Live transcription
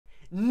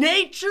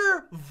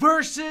Nature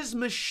versus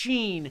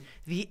machine.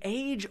 The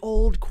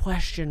age-old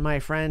question, my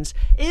friends.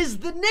 Is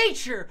the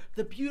nature,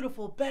 the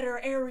beautiful, better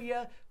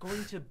area,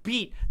 going to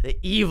beat the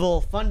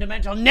evil,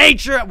 fundamental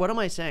nature? What am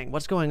I saying?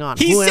 What's going on?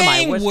 He's Who am I?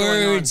 saying What's going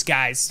on? words,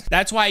 guys.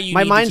 That's why you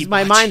My need to keep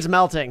watching. mind's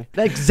melting.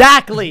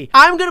 Exactly.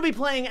 I'm going to be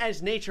playing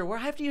as nature, where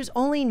I have to use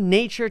only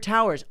nature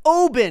towers.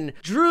 Oban,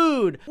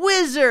 Druid,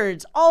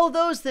 wizards, all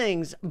those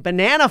things.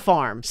 Banana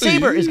farm.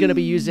 Sabre is going to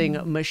be using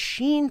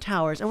machine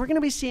towers, and we're going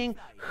to be seeing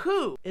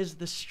who is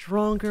the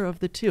stronger of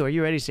the two. Are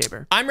you ready,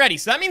 Sabre? I'm ready.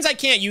 So that means I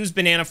can't use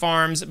banana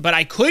farms, but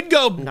I could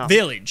go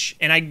village,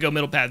 and I could go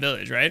middle path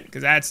village, right?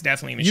 Because that's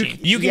definitely a machine.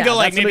 You can go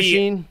like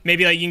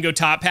maybe like you can go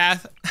top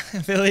path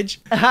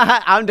village.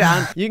 I'm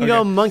down. You can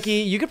go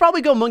monkey. You could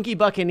probably go monkey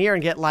buccaneer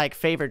and get like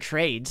favored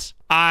trades.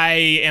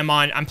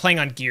 I'm playing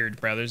on geared,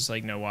 bro. There's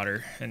like no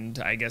water, and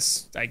I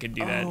guess I could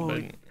do that,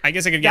 but I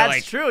guess I could get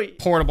like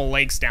portable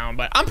lakes down,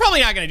 but I'm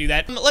probably not gonna do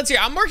that. Let's hear.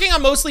 I'm working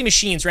on mostly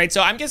machines, right?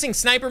 So I'm guessing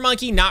sniper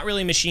monkey, not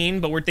really machine,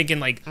 but we're thinking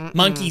like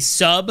monkey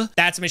sub,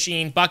 that's a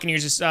machine.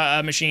 Buccaneers is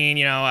a machine,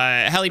 you know,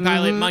 heli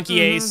pilot,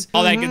 monkey ace,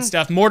 all that good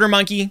stuff. Mortar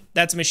monkey,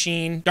 that's a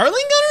machine. Darling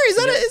gunner, is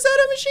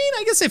that a machine?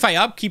 I guess if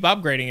I keep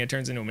upgrading, it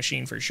turns into a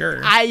machine for sure.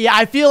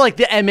 I feel like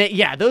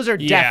those are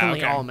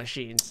definitely all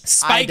machines.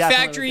 Spike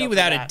factory,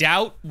 without a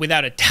doubt.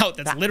 Without a doubt,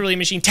 that's literally a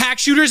machine. Tack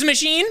shooter's a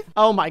machine.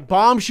 Oh my,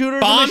 bomb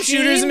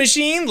shooter's a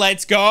machine.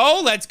 Let's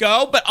go.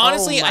 But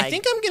honestly, I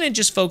think I'm gonna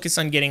just focus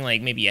on getting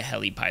like maybe a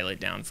heli pilot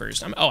down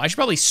first. I should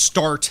probably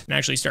start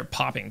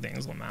popping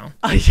things, Lamau.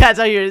 Yeah,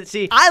 so you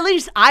see, at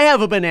least I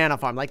have a banana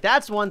farm. Like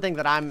that's one thing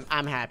that I'm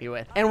happy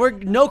with. And we're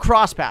no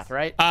cross path,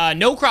 right?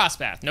 No cross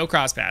path.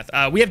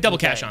 We have double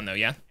cash on though,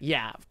 yeah?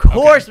 Yeah, of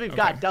course we've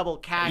got double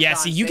cash. Yeah,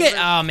 see, you get,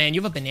 oh man,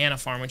 you have a banana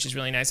farm, which is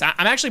really nice. I'm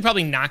actually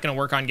probably not gonna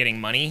work on getting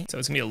money, so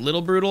it's gonna be a little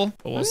brutal,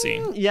 but we'll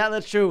see. Yeah,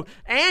 that's true.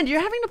 And you're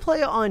having to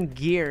play on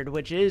geared,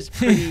 which is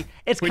pretty,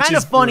 it's kind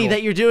of funny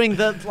that you're doing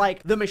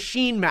the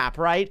machine map,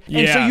 right? Yeah.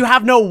 And so you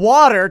have no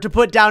water to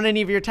put down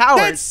any of your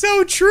towers. That's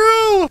so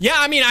true. Yeah,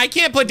 I mean, I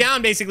can't put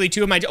down basically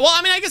two of my, well,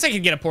 I mean, I guess I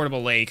could get a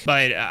portable lake,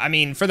 but I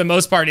mean, for the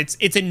most part,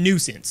 it's a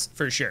nuisance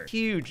for sure.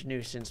 Huge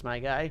nuisance, my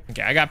guy.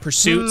 Okay, I got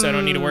pursuit, so I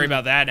don't need to worry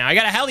about that now. I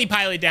got a heli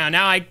pilot down.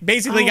 Now I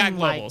basically got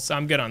global, so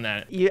I'm good on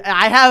that.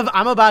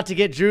 I'm about to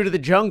get Drew to the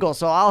jungle,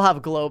 so I'll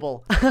have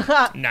global.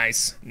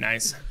 Nice.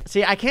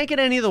 See, I can't get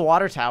any of the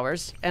water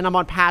towers, and I'm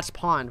on Pat's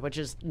Pond, which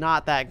is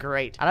not that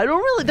great. And I don't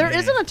really, there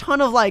isn't a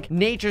ton of like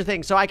nature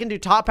things, so I can do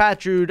top path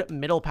Druid,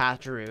 middle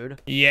path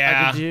Druid.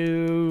 Yeah. I could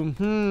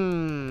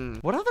do,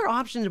 what other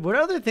options, what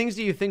other things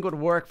do you think would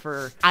work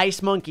for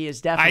Ice Monkey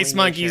is definitely Ice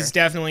Monkey is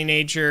definitely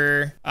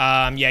nature.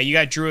 Yeah, you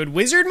got Druid.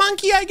 Wizard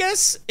Monkey, I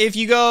guess, if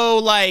you go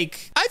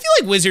like, I feel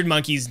like Wizard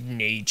Monkey's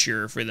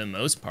nature for the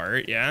most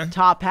part, yeah.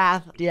 Top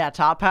path,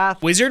 top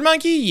path. Wizard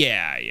Monkey,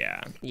 yeah.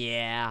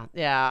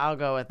 Yeah, I'll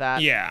go with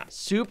that. Yeah.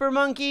 Super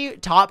Monkey,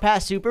 top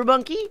path Super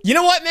Monkey? You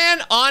know what,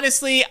 man?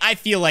 Honestly, I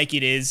feel like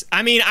it is.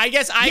 I mean, I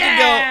guess I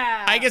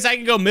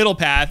can go middle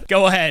path.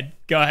 Go ahead.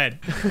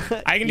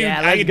 I can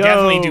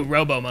definitely do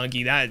Robo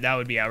Monkey. That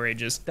would be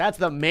outrageous. That's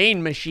the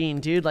main machine,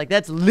 dude. Like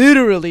that's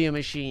literally a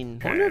machine.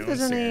 Okay, I wonder if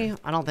there's any.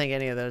 I don't think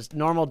any of those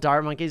normal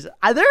dart monkeys.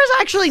 There's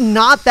actually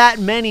not that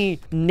many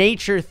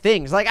nature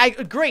things. Like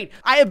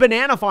I have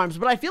banana farms,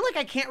 but I feel like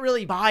I can't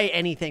really buy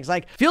any things.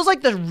 Like feels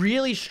like the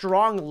really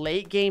strong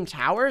late game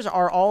towers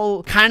are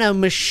all kind of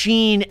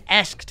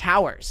machine-esque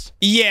towers.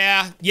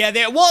 Yeah.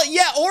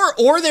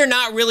 Or they're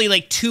not really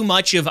like too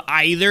much of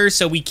either,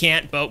 so we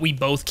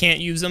both can't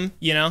use them.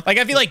 You know, like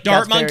I feel like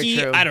Dart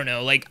Monkey, I don't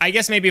know, like I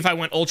guess maybe if I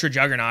went Ultra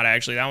Juggernaut,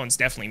 actually that one's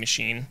definitely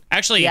machine.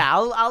 Actually, yeah,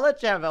 I'll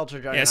let you have Ultra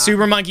Juggernaut. Yeah,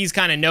 Super Monkey's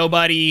kind of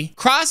nobody.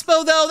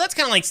 Crossbow though, that's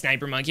kind of like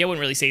Sniper Monkey. I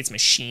wouldn't really say it's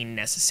machine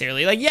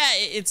necessarily. Like yeah,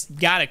 it's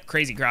got a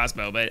crazy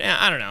crossbow, but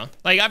I don't know.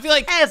 Like I feel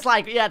like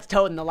it's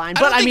toting the line.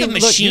 But I mean,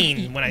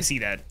 machine when I see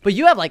that. But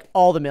you have like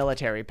all the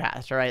military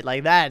paths, right?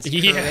 Like that's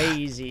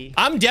crazy.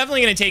 I'm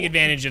definitely gonna take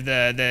advantage of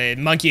the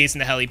monkey ace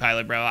and the heli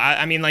pilot, bro.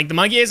 I mean, like the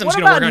monkey ace, I'm just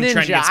gonna work on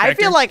trying to get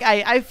Spectre.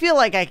 I feel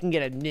like I can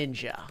get a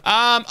ninja.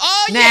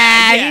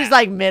 Yeah. He's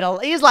like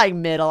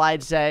middle.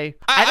 I'd say.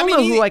 I don't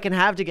know who I can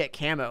have to get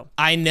camo.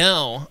 I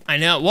know.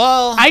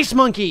 Well, Ice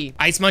Monkey.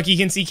 Ice Monkey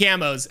can see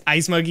camos.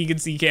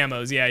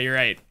 Yeah,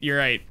 you're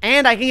right.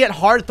 And I can get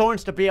hard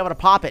thorns to be able to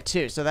pop it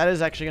too. So that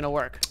is actually gonna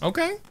work.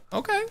 Okay.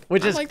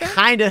 Which is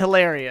kind of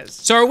hilarious.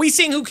 So are we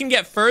seeing who can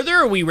get further,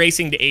 or are we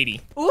racing to 80?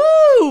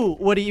 Ooh,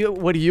 what do you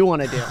want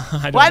to do?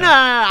 I don't know. No.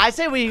 I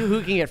say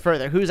who can get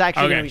further. Who's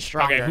actually gonna be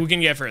stronger? Okay, who can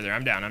get further?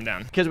 I'm down.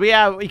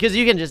 Because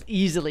you can just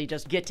easily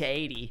just get to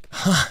 80.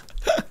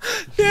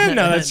 Yeah,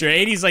 no, that's true.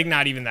 80's like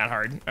not even that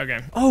hard. Okay.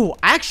 Oh,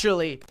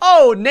 actually.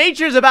 Oh,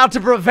 nature's about to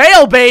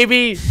prevail,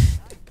 baby.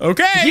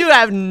 Okay. You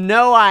have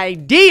no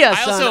idea,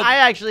 son. I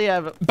actually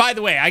have. By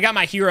the way, I got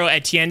my hero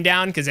Etienne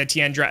down because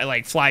Etienne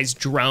like flies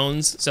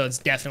drones, so it's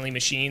definitely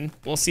machine.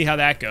 We'll see how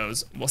that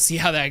goes.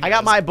 I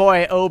got my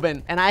boy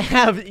Oben, and I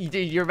have.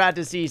 You're about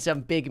to see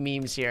some big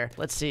memes here.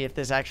 Let's see if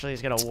this actually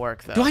is gonna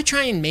work, though. Do I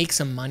try and make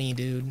some money,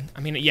 dude?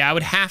 I mean, yeah, I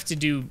would have to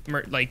do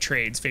like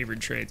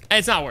favored trades.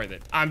 It's not worth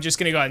it. I'm just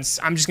gonna go ahead and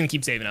I'm just gonna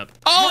keep saving up.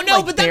 Oh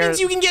no, but that means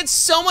you can get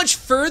so much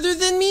further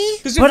than me.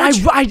 But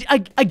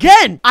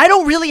I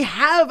don't really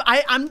have.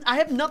 I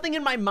have nothing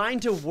in my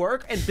mind to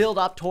work and build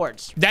up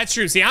towards. That's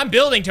true. See, I'm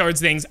building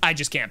towards things. I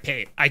just can't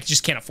pay. I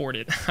just can't afford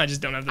it. I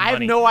just don't have the money. I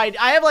have no idea.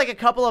 I have like a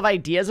couple of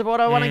ideas of what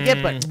I want to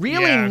get, but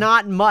really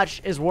not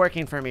much is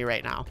working for me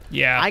right now.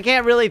 Yeah. I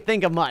can't really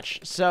think of much.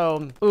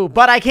 So,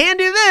 but I can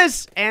do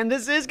this, and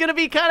this is gonna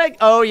be kind of.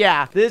 Oh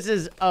yeah, this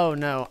is. Oh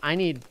no, I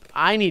need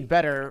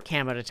better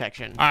camo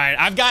detection. All right,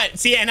 I've got,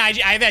 see, and I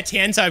have at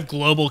 10, so I have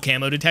global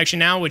camo detection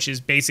now, which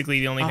is basically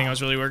the only thing I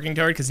was really working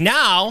toward. Because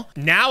now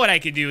what I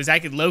could do is I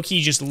could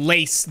low-key just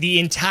lace the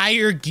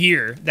entire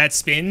gear that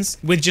spins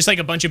with just like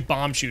a bunch of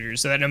bomb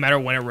shooters, so that no matter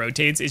when it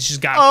rotates, it's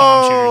just got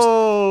bomb shooters.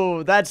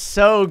 Oh, that's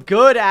so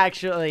good,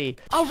 actually.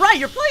 Oh, right,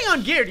 you're playing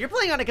on geared. You're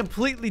playing on a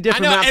completely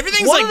different map.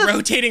 Everything's like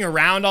rotating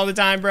around all the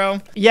time, bro.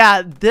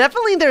 Yeah,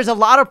 definitely there's a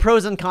lot of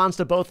pros and cons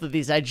to both of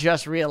these, I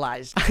just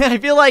realized. I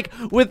feel like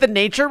with the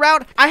nature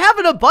route, I have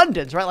an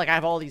abundance, right? Like I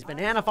have all these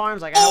banana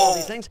farms, like I have all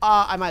these things.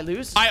 I might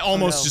lose. I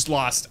almost just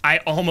lost. I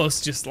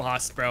almost just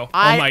lost, bro.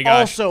 Oh my gosh. I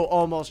also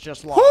almost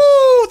just lost.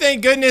 Woo!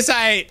 Thank goodness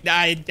I'm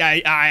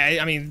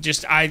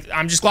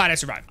just glad I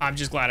survived. I'm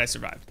just glad I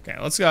survived. Okay,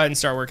 let's go ahead and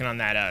start working on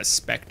that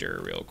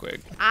Spectre real quick.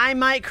 I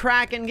might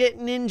crack and get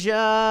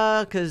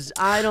ninja because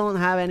I don't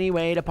have any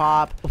way to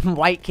pop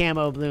white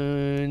camo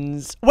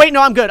balloons. Wait,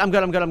 no, I'm good. I'm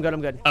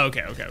good.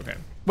 Okay.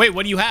 Wait,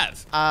 what do you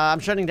have? I'm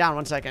shutting down.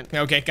 1 second.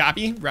 Okay,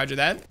 copy. Roger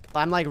that.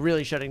 I'm like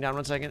really shutting down.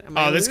 1 second.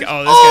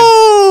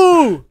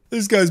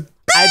 This guy's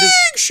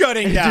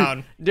shutting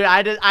down.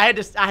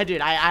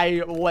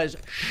 I was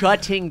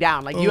shutting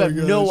down. Like, you have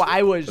no,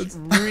 I was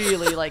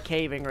really like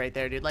caving right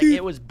there, dude. Like,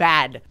 it was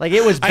bad. Like,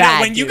 it was bad. I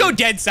know, when you go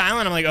dead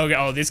silent, I'm like, okay,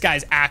 oh, this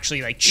guy's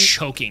actually like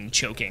choking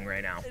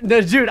right now.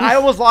 No, dude, I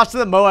almost lost to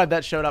the Moab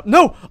that showed up.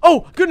 No,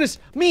 oh, goodness,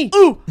 me.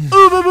 Ooh,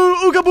 ooga boo,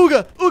 ooga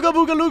booga, ooga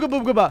booga, looga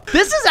booga ba.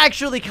 This is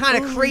actually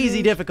kind of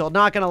crazy difficult,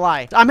 not gonna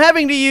lie. I'm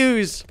having to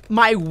use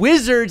my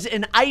wizards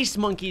and ice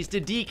monkeys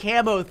to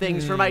decamo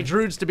things for my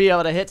druids to be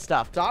able to hit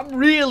stuff. So I'm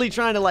really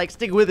trying to like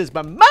stick with this,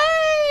 but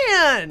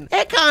man,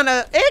 it kind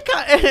of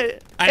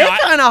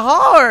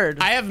hard.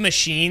 I have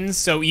machines,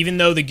 so even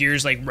though the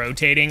gear's like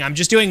rotating, I'm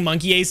just doing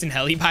Monkey Ace and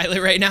Heli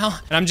Pilot right now,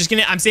 and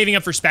I'm saving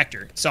up for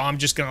Spectre, so I'm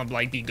just gonna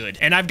like be good.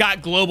 And I've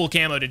got global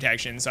camo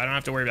detection, so I don't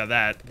have to worry about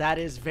that. That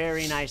is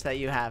very nice that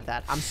you have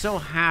that. I'm so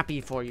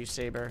happy for you,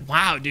 Sabre.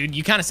 Wow, dude,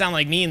 you kind of sound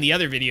like me in the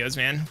other videos,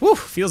 man. Whew,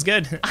 feels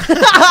good.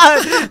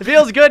 It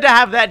feels good to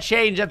have that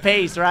change of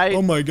pace, right?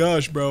 Oh my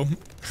gosh, bro.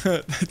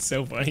 That's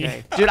so funny.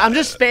 Okay. Dude, I'm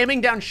just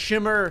spamming down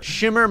shimmer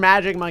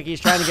magic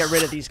monkeys trying to get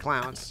rid of these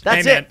clowns.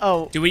 That's hey, man, it.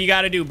 Oh. Do what you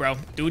gotta do, bro.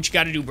 Do what you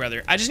gotta do,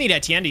 brother. I just need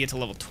Etienne to get to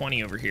level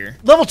 20 over here.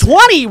 Level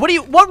 20?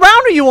 What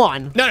round are you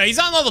on? No, he's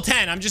on level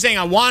 10. I'm just saying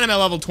I want him at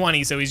level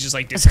 20, so he's just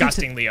like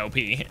disgustingly OP.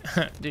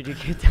 Dude,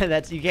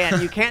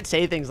 you can't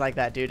say things like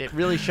that, dude. It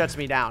really shuts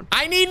me down.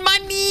 I need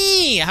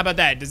money. How about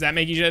that? Does that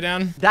make you shut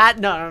down?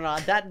 No.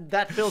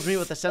 That fills me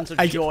with a sense of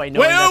joy.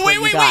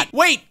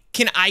 Wait.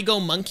 Can I go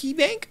monkey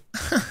bank?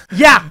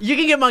 Yeah, you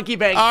can get monkey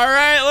bank. All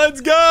right, let's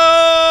go.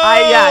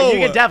 Yeah, you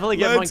can definitely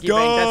get monkey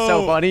bank. That's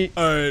so funny.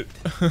 All right.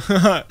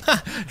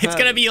 It's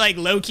gonna be like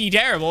low-key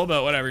terrible,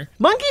 but whatever.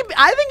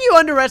 I think you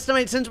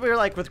underestimate, since we were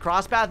like with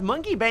crosspath,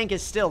 monkey bank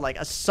is still like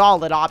a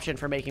solid option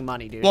for making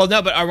money, dude. Well,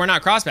 no, but we're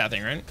not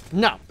crosspathing, right?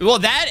 No. Well,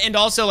 that, and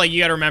also like you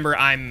gotta remember,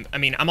 I'm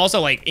also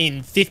like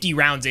in 50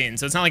 rounds in,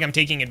 so it's not like I'm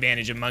taking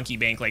advantage of monkey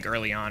bank like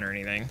early on or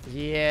anything.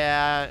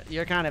 Yeah,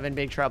 you're kind of in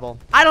big trouble.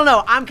 I don't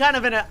know. I'm kind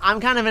of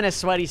in a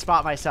sweaty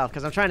spot myself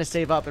because I'm trying to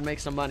save up and make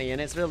some money, and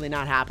it's really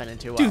not happening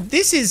too well. Dude,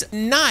 this is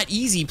not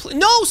easy.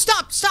 No,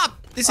 stop.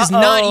 This is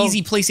not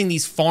easy placing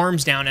these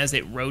farms down as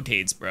it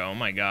rotates, bro. Oh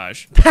my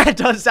gosh. That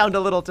does sound a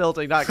little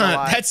tilting, not gonna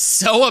lie. That's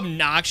so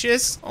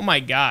obnoxious. Oh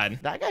my god.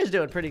 That guy's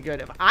doing pretty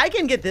good. If I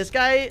can get this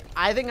guy,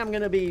 I think I'm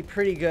gonna be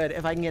pretty good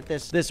if I can get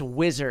this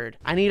wizard.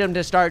 I need him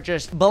to start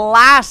just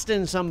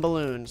blasting some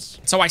balloons.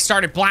 So I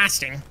started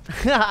blasting.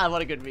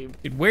 What a good meme.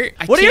 Dude,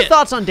 what are your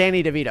thoughts on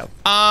Danny DeVito?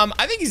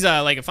 I think he's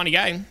like a funny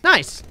guy.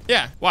 Nice.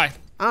 Yeah, why?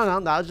 I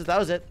don't know. That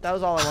was it. That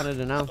was all I wanted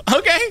to know.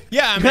 Okay.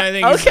 Yeah, I mean,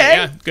 I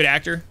think he's good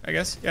actor, I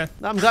guess. Yeah.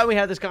 I'm glad we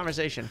had this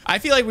conversation. I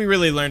feel like we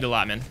really learned a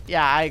lot, man.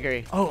 Yeah, I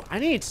agree. Oh, I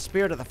need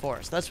Spirit of the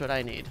Forest. That's what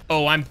I need.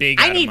 Oh, I'm big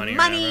out of money right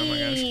now, bro. Oh my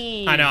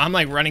gosh. I know. I'm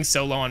like running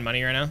so low on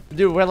money right now.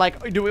 Dude, we're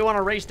like, do we want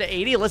to race to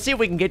 80? Let's see if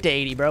we can get to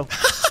 80, bro.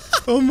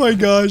 Oh my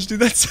gosh, dude,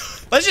 let's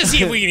just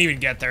see if we can even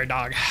get there,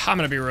 dog. I'm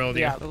gonna be real with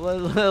you. Yeah,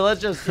 let's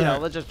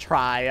just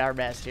try our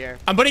best here.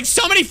 I'm putting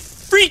so many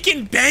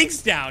freaking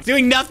banks down,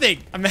 doing nothing.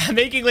 I'm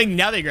making like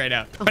nothing right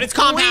now, but it's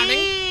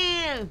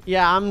compounding.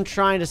 Yeah, I'm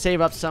trying to save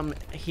up some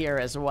here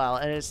as well,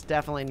 and it's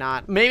definitely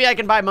not. Maybe I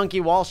can buy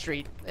Monkey Wall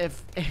Street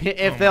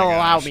if they'll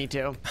allow me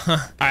to. All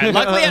right,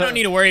 luckily I don't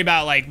need to worry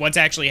about like what's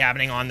actually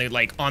happening on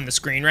the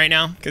screen right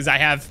now because I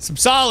have some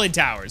solid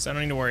towers. I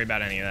don't need to worry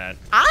about any of that.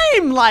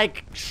 I'm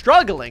like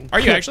struggling. Are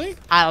you actually?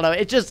 I don't know.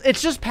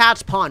 It's just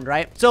Pat's pond,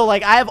 right? So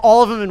like I have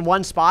all of them in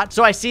one spot.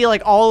 So I see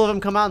like all of them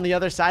come out on the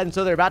other side, and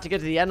so they're about to get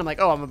to the end. I'm like,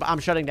 oh, I'm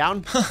shutting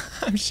down.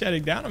 I'm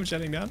shutting down. I'm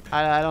shutting down.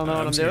 I don't know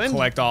what I'm doing.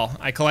 Collect all.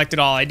 I collected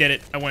all. I did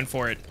it. I went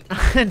for it.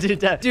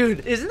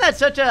 Dude, isn't that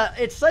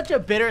such a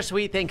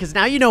bittersweet thing? Because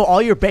now you know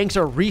all your banks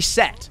are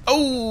reset.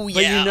 Oh yeah.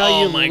 But you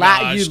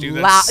know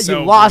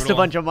you lost a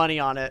bunch of money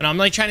on it. And I'm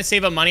like trying to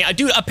save up money.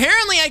 Dude,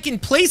 apparently I can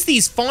place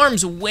these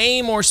farms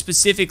way more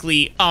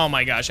specifically. Oh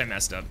my gosh, I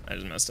messed up. I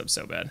just messed up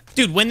so bad.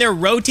 Dude, when they're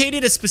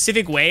rotated a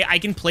specific way, I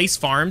can place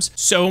farms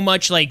so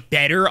much like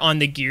better on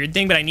the geared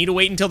thing, but I need to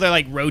wait until they're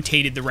like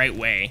rotated the right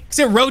way. Because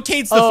it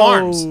rotates the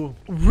farms.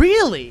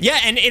 Really? Yeah,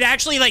 and it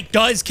actually like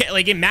does,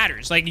 like it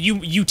matters. Like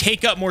you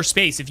take up more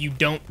space if you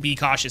don't be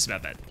cautious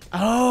about that.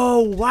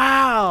 Oh,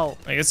 wow.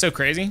 Like, it's so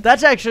crazy.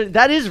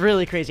 That is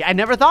really crazy. I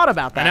never thought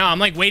about that. I know, I'm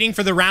like waiting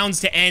for the rounds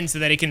to end so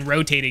that it can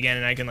rotate again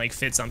and I can like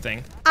fit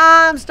something.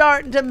 I'm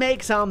starting to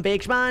make some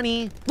big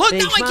money. Look,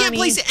 now I can't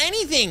place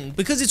anything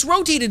because it's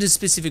rotated a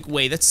specific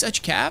way. That's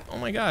such cap. Oh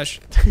my gosh.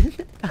 All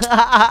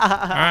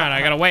right, I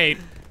gotta wait.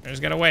 I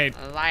just gotta wait.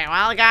 Like,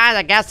 well, guys,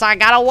 I guess I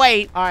gotta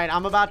wait. All right,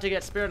 I'm about to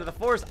get Spirit of the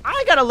Forest.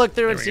 I gotta look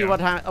through and see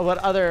what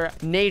other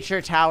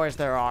nature towers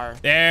there are.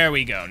 There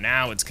we go.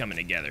 Now it's coming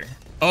together.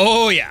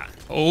 Oh, yeah.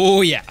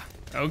 Oh, yeah.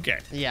 Okay.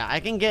 Yeah, I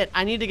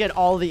need to get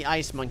all the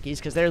ice monkeys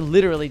because they're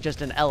literally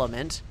just an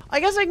element. I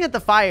guess I can get the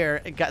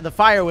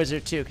fire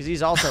wizard too because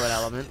he's also an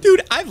element.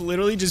 Dude, I've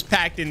literally just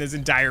packed in this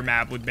entire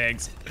map with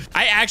banks.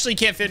 I actually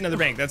can't fit another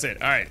bank. That's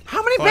it. All right.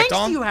 How many banks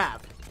do you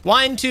have?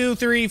 1, 2,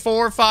 3,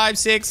 4, 5,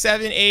 6,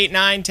 7, 8,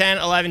 9, 10,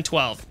 11,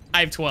 12. I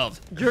have 12.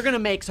 You're gonna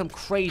make some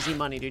crazy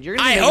money, dude. You're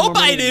gonna I hope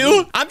I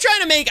do. I'm trying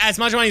to make as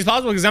much money as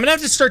possible because I'm gonna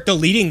have to start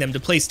deleting them to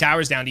place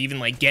towers down to even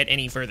like get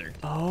any further.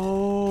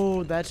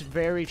 Oh, that's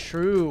very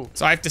true.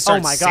 So I have to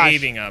start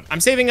saving up. I'm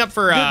saving up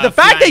for the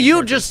fact that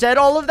you just said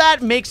all of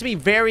that makes me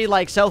very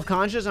like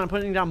self-conscious, and I'm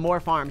putting down more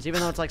farms, even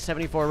though it's like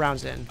 74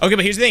 rounds in. Okay,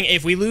 but here's the thing: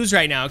 if we lose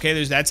right now,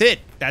 okay, that's it.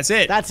 That's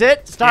it. That's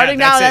it. Starting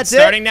now. That's it.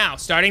 Starting now.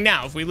 Starting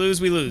now. If we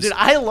lose, we lose. Dude,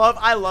 I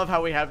love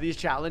how we have these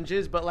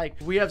challenges, but like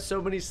we have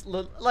so many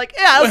like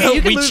yeah. Okay,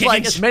 you can lose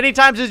like as many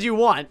times as you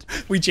want.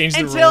 We changed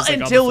the rules like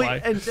until on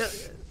the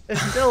fly.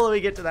 Until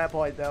we get to that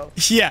point, though.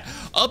 Yeah,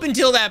 up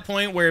until that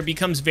point where it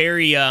becomes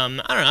very, I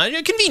don't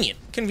know,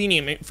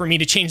 convenient for me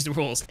to change the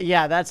rules.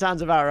 Yeah, that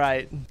sounds about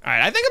right. All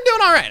right, I think I'm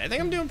doing all right. I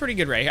think I'm doing pretty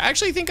good right here. I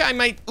actually think I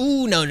might.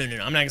 Ooh, no.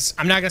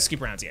 I'm not gonna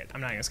skip rounds yet.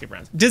 I'm not gonna skip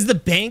rounds. Do the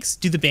banks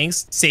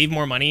save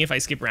more money if I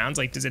skip rounds?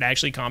 Like, does it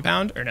actually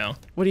compound or no?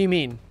 What do you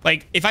mean?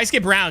 Like, if I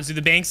skip rounds, do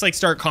the banks like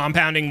start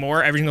compounding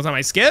more every single time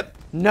I skip?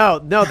 No,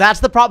 that's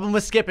the problem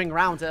with skipping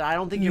rounds. I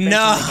don't think you're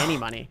making any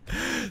money.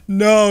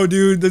 No,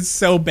 dude, that's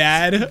so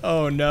bad.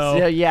 Oh no.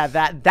 So, yeah,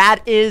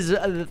 that is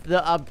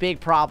a big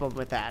problem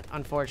with that,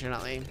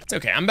 unfortunately. It's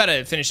okay. I'm about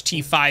to finish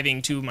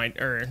T5ing two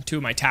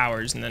of my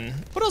towers, and then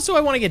what else do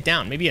I want to get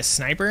down? Maybe a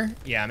sniper?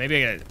 Yeah,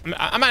 maybe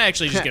I might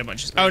actually just get a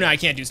bunch of. Oh no, I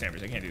can't do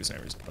snipers.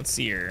 Let's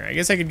see here. I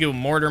guess I could go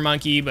mortar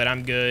monkey, but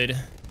I'm good.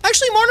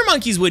 Actually, mortar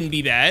monkeys wouldn't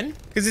be bad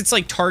because it's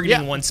like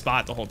targeting one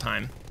spot the whole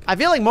time. I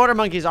feel like mortar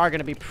monkeys are going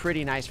to be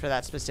pretty nice for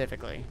that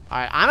specifically. All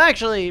right, I'm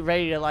actually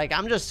ready to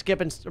I'm just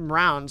skipping some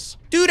rounds.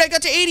 Dude, I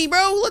got to 80,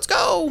 bro. Let's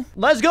go.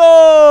 Let's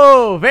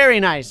go. Very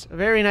nice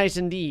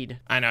indeed.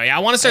 I know. Yeah, I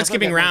want to start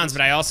skipping rounds,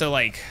 but I also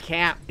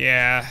can't.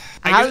 Yeah.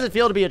 How does it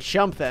feel to be a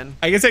chump then?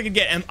 I guess I could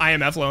get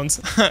IMF loans.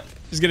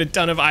 Just get a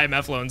ton of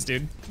IMF loans,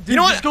 dude. You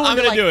know what? I'm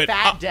gonna do it.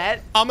 Fat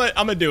debt. I'm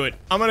gonna do it.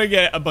 I'm gonna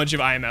get a bunch of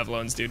IMF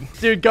loans, dude.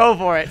 Dude, go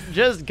for it.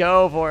 Just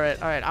go for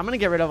it. All right, I'm gonna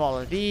get rid of all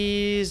of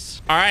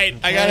these. All right,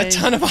 okay. I got a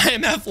ton of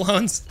IMF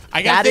loans.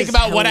 I gotta think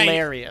about what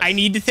I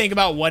need to think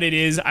about what it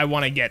is I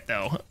want to get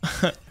though.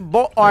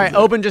 All right,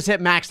 Open just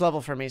hit max level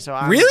for me, so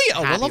I'm really?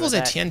 Oh, what level's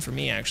at 10 for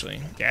me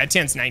actually? Yeah, at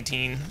 10's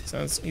 19,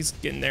 so he's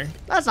getting there.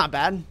 That's not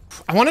bad.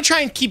 I want to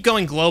try and keep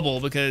going global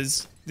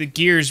because the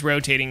gears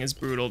rotating is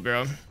brutal,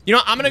 bro. You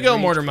know, I'm gonna go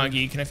mortar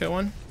monkey. Can I fit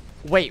one?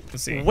 Wait.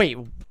 Let's see. Wait.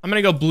 I'm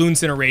gonna go Bloons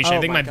incineration. I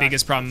think my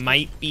biggest problem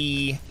might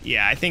be.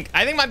 Yeah, I think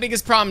my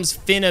biggest problem's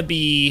finna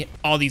be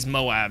all these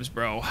Moabs,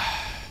 bro.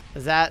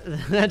 Is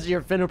that's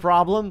your finna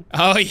problem?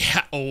 Oh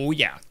yeah. Oh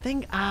yeah.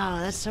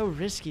 That's so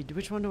risky.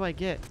 Which one do I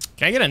get?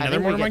 Can I get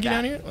another mortar monkey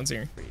down here? Let's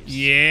see.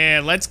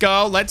 Yeah, let's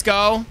go. Let's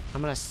go.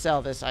 I'm gonna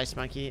sell this ice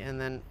monkey, and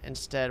then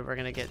instead we're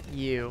gonna get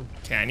you.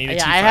 Okay, I need a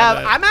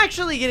I'm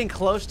actually getting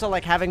close to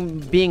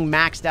being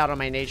maxed out on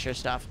my nature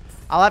stuff.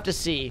 I'll have to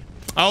see.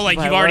 Oh, like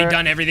you've already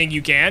done everything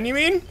you can, you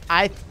mean?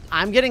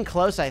 I'm getting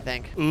close, I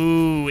think.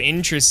 Ooh,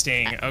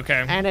 interesting.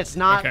 Okay. And it's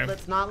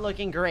not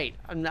looking great.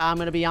 I'm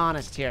gonna be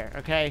honest here,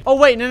 okay? Oh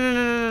wait, no.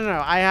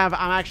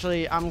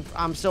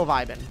 I'm still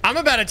vibing. I'm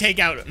about to take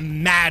out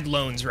mad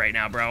loans right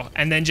now, bro,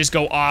 and then just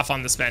go off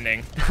on the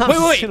spending.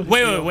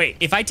 Wait.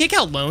 If I take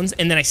out loans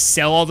and then I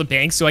sell all the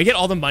banks, do I get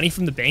all the money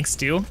from the banks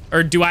too?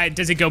 Or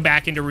does it go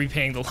back into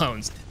repaying the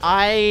loans?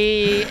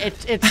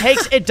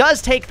 It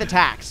does take the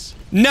tax.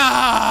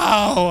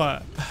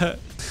 No!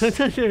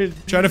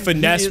 Trying to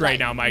finesse right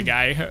now, my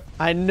guy.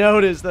 I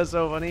noticed. That's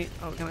so funny.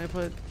 Oh, can I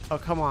put? Oh,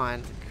 come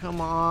on. Come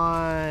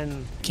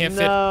on. Can't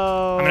fit.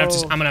 I'm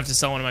gonna have to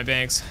sell one of my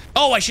banks.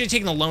 Oh, I should have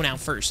taken the loan out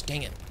first.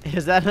 Dang it.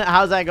 Is that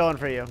how's that going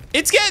for you?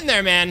 It's getting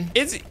there, man.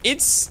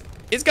 It's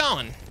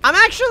going. I'm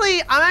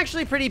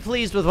actually pretty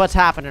pleased with what's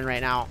happening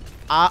right now.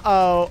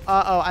 Uh-oh,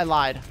 I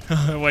lied.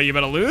 What, you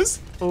about to lose?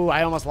 Ooh,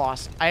 I almost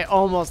lost. I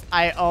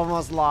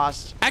almost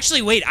lost.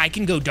 Actually, wait, I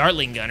can go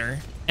Dartling Gunner.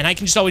 And I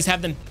can just always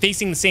have them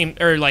facing the same,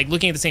 or like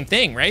looking at the same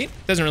thing, right?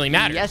 Doesn't really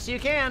matter. Yes, you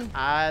can.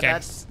 Okay.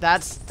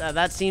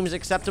 That seems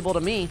acceptable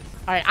to me.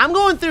 All right, I'm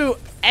going through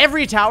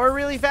every tower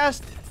really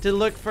fast to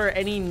look for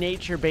any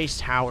nature-based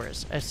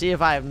towers. Let's see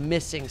if I'm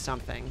missing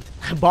something.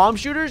 Bomb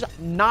shooters,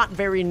 not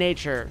very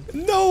nature.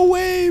 No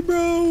way,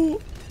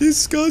 bro.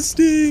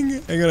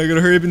 Disgusting. Hang on, I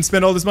gotta hurry up and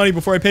spend all this money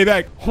before I pay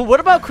back.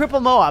 What about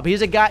Cripple Moab?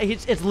 He's a guy.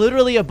 It's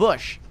literally a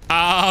bush.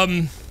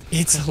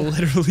 It's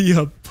literally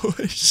a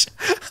bush.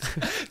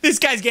 This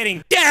guy's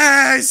getting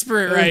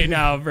desperate right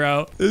now,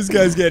 bro. This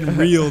guy's getting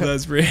real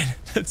desperate.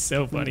 That's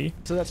so funny.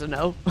 So that's a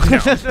no?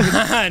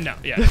 No. No,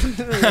 yeah.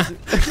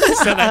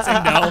 So that's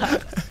a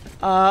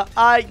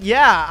no.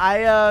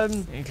 Yeah,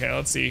 Okay,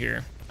 let's see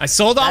here. I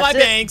sold all my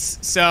banks,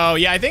 so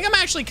yeah, I think I'm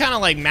actually kind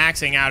of like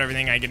maxing out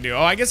everything I can do.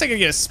 Oh, I guess I could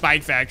get a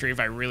spike factory if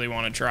I really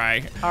want to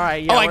try. All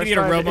right, yeah. Oh, I could get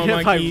a robo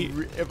monkey.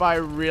 If I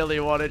really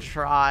want to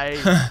try.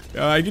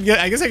 I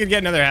guess I could get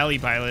another heli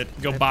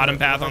pilot. Go bottom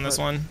path on this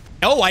one.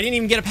 Oh, I didn't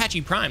even get Apache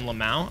Prime,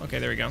 Lamau. Okay,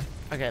 there we go.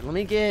 Okay, let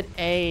me get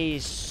a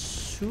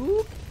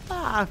super.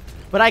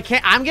 But I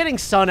can't. I'm getting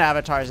sun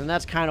avatars, and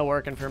that's kind of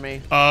working for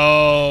me.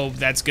 Oh,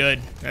 that's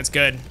good. That's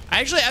good.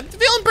 I'm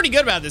feeling pretty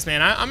good about this,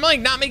 man. I'm like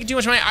not making too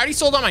much money. I already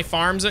sold all my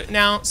farms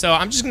now, so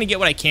I'm just gonna get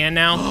what I can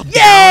now.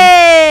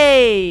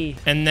 Yay!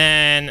 And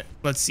then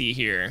let's see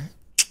here.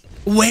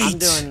 Wait. I'm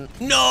doing...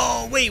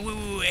 No. Wait.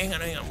 Hang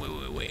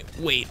on.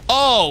 Wait.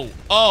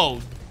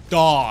 Oh,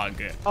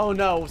 dog. Oh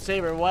no,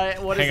 Sabre.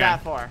 What is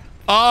that for?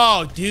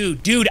 Oh,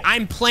 dude,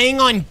 I'm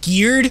playing on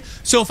geared,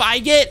 so if I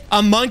get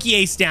a monkey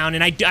ace down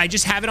and I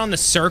just have it on the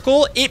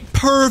circle, it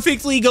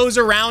perfectly goes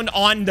around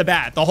on the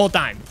bat the whole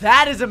time.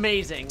 That is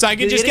amazing. So I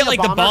can just get like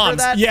the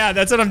bombs. Yeah,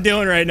 that's what I'm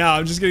doing right now.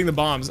 I'm just getting the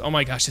bombs. Oh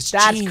my gosh, that's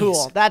genius.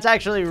 Cool. That's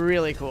actually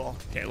really cool.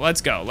 Okay,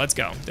 let's go.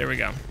 There we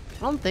go. I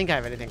don't think I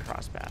have anything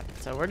cross path,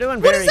 so we're doing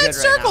very good right now. What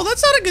is that circle?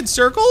 That's not a good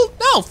circle.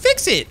 No,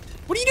 fix it.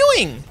 What are you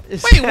doing?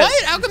 Wait,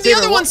 what? How come the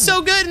other one's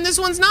so good and this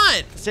one's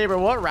not? Sabre,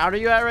 what route are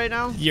you at right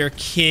now? You're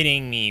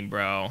kidding me,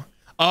 bro.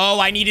 Oh,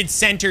 I needed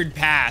centered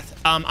path.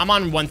 I'm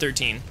on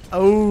 113.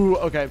 Oh,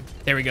 okay.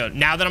 There we go.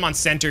 Now that I'm on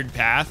centered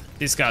path,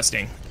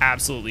 disgusting.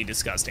 Absolutely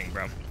disgusting,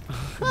 bro.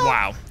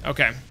 Wow.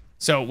 Okay.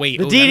 So wait.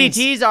 The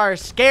DDTs are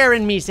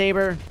scaring me,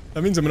 Sabre.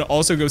 That means I'm gonna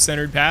also go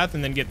centered path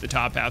and then get the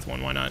top path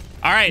one. Why not?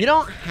 All right. You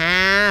don't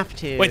have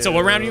to. Wait, so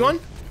what round are you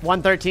on?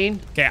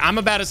 113. Okay, I'm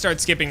about to start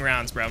skipping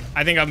rounds, bro.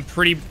 I think I'm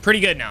pretty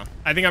good now.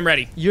 I think I'm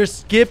ready. You're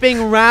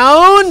skipping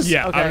rounds?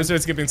 Yeah, okay. I'm gonna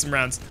start skipping some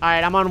rounds. All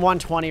right, I'm on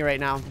 120 right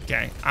now.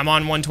 Okay, I'm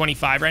on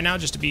 125 right now,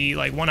 just to be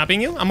like one-upping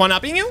you. I'm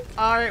one-upping you.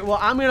 All right, well,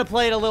 I'm gonna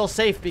play it a little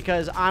safe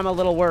because I'm a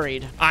little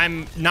worried.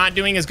 I'm not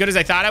doing as good as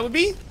I thought I would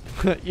be.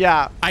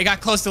 Yeah. I got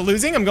close to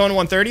losing. I'm going to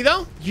 130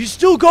 though. You're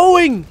still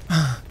going.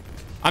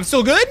 I'm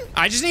still good.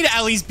 I just need to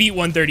at least beat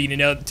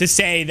 130 to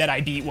say that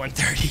I beat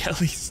 130 at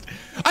least.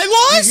 I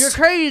lost. You're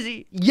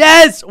crazy.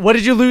 Yes. What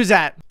did you lose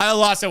at? I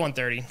lost at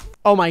 130.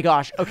 Oh my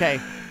gosh. Okay.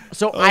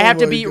 So I have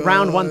to beat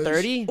round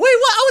 130. Wait, what?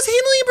 I was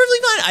handling it perfectly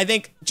fine. I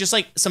think just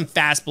like some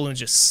fast balloons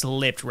just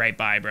slipped right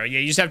by, bro. Yeah,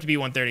 you just have to beat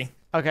 130.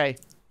 Okay.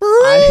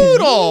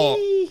 Brutal.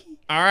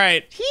 All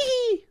right.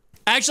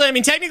 Actually, I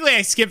mean, technically,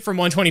 I skipped from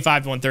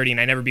 125 to 130, and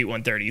I never beat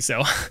 130,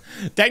 so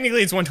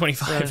technically, it's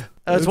 125.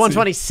 It's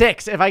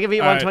 126. If I can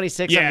beat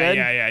 126, I'm good?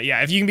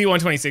 Yeah. If you can beat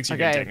 126, you're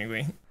good,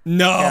 technically.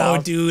 No,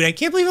 dude, I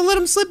can't believe I let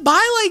him slip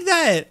by like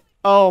that.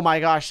 Oh my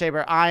gosh,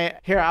 Sabre.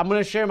 Here, I'm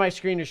going to share my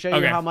screen to show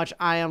you how much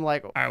I am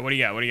like... All right, what do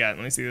you got? Let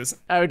me see this.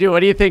 Oh, dude,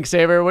 what do you think,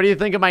 Sabre? What do you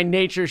think of my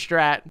nature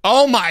strat?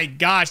 Oh my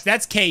gosh,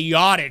 that's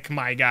chaotic,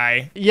 my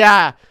guy.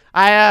 Yeah.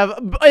 I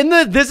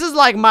have, this is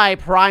like my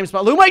prime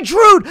spot. Look, my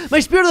Druid! My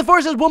Spirit of the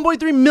Forest has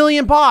 1.3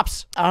 million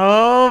pops.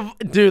 Oh,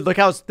 dude, look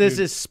how, this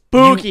is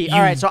spooky. All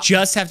right, so. You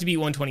just have to beat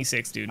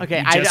 126, dude. Okay,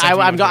 I'm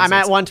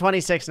at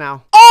 126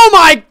 now. Oh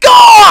my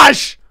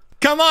gosh!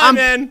 Come on,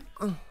 man.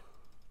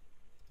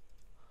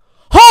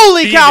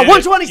 Holy cow,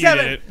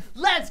 127.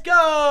 Let's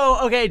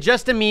go. Okay,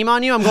 just a meme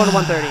on you, I'm going to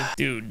 130.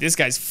 Dude, this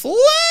guy's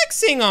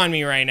flexing on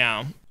me right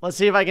now. Let's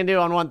see if I can do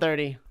on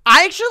 130.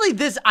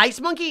 This Ice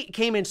Monkey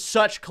came in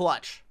such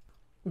clutch.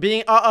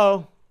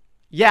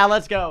 Yeah,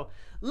 let's go.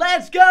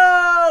 Let's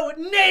go!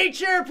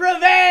 Nature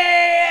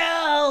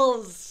prevails!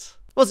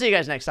 We'll see you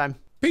guys next time.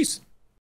 Peace.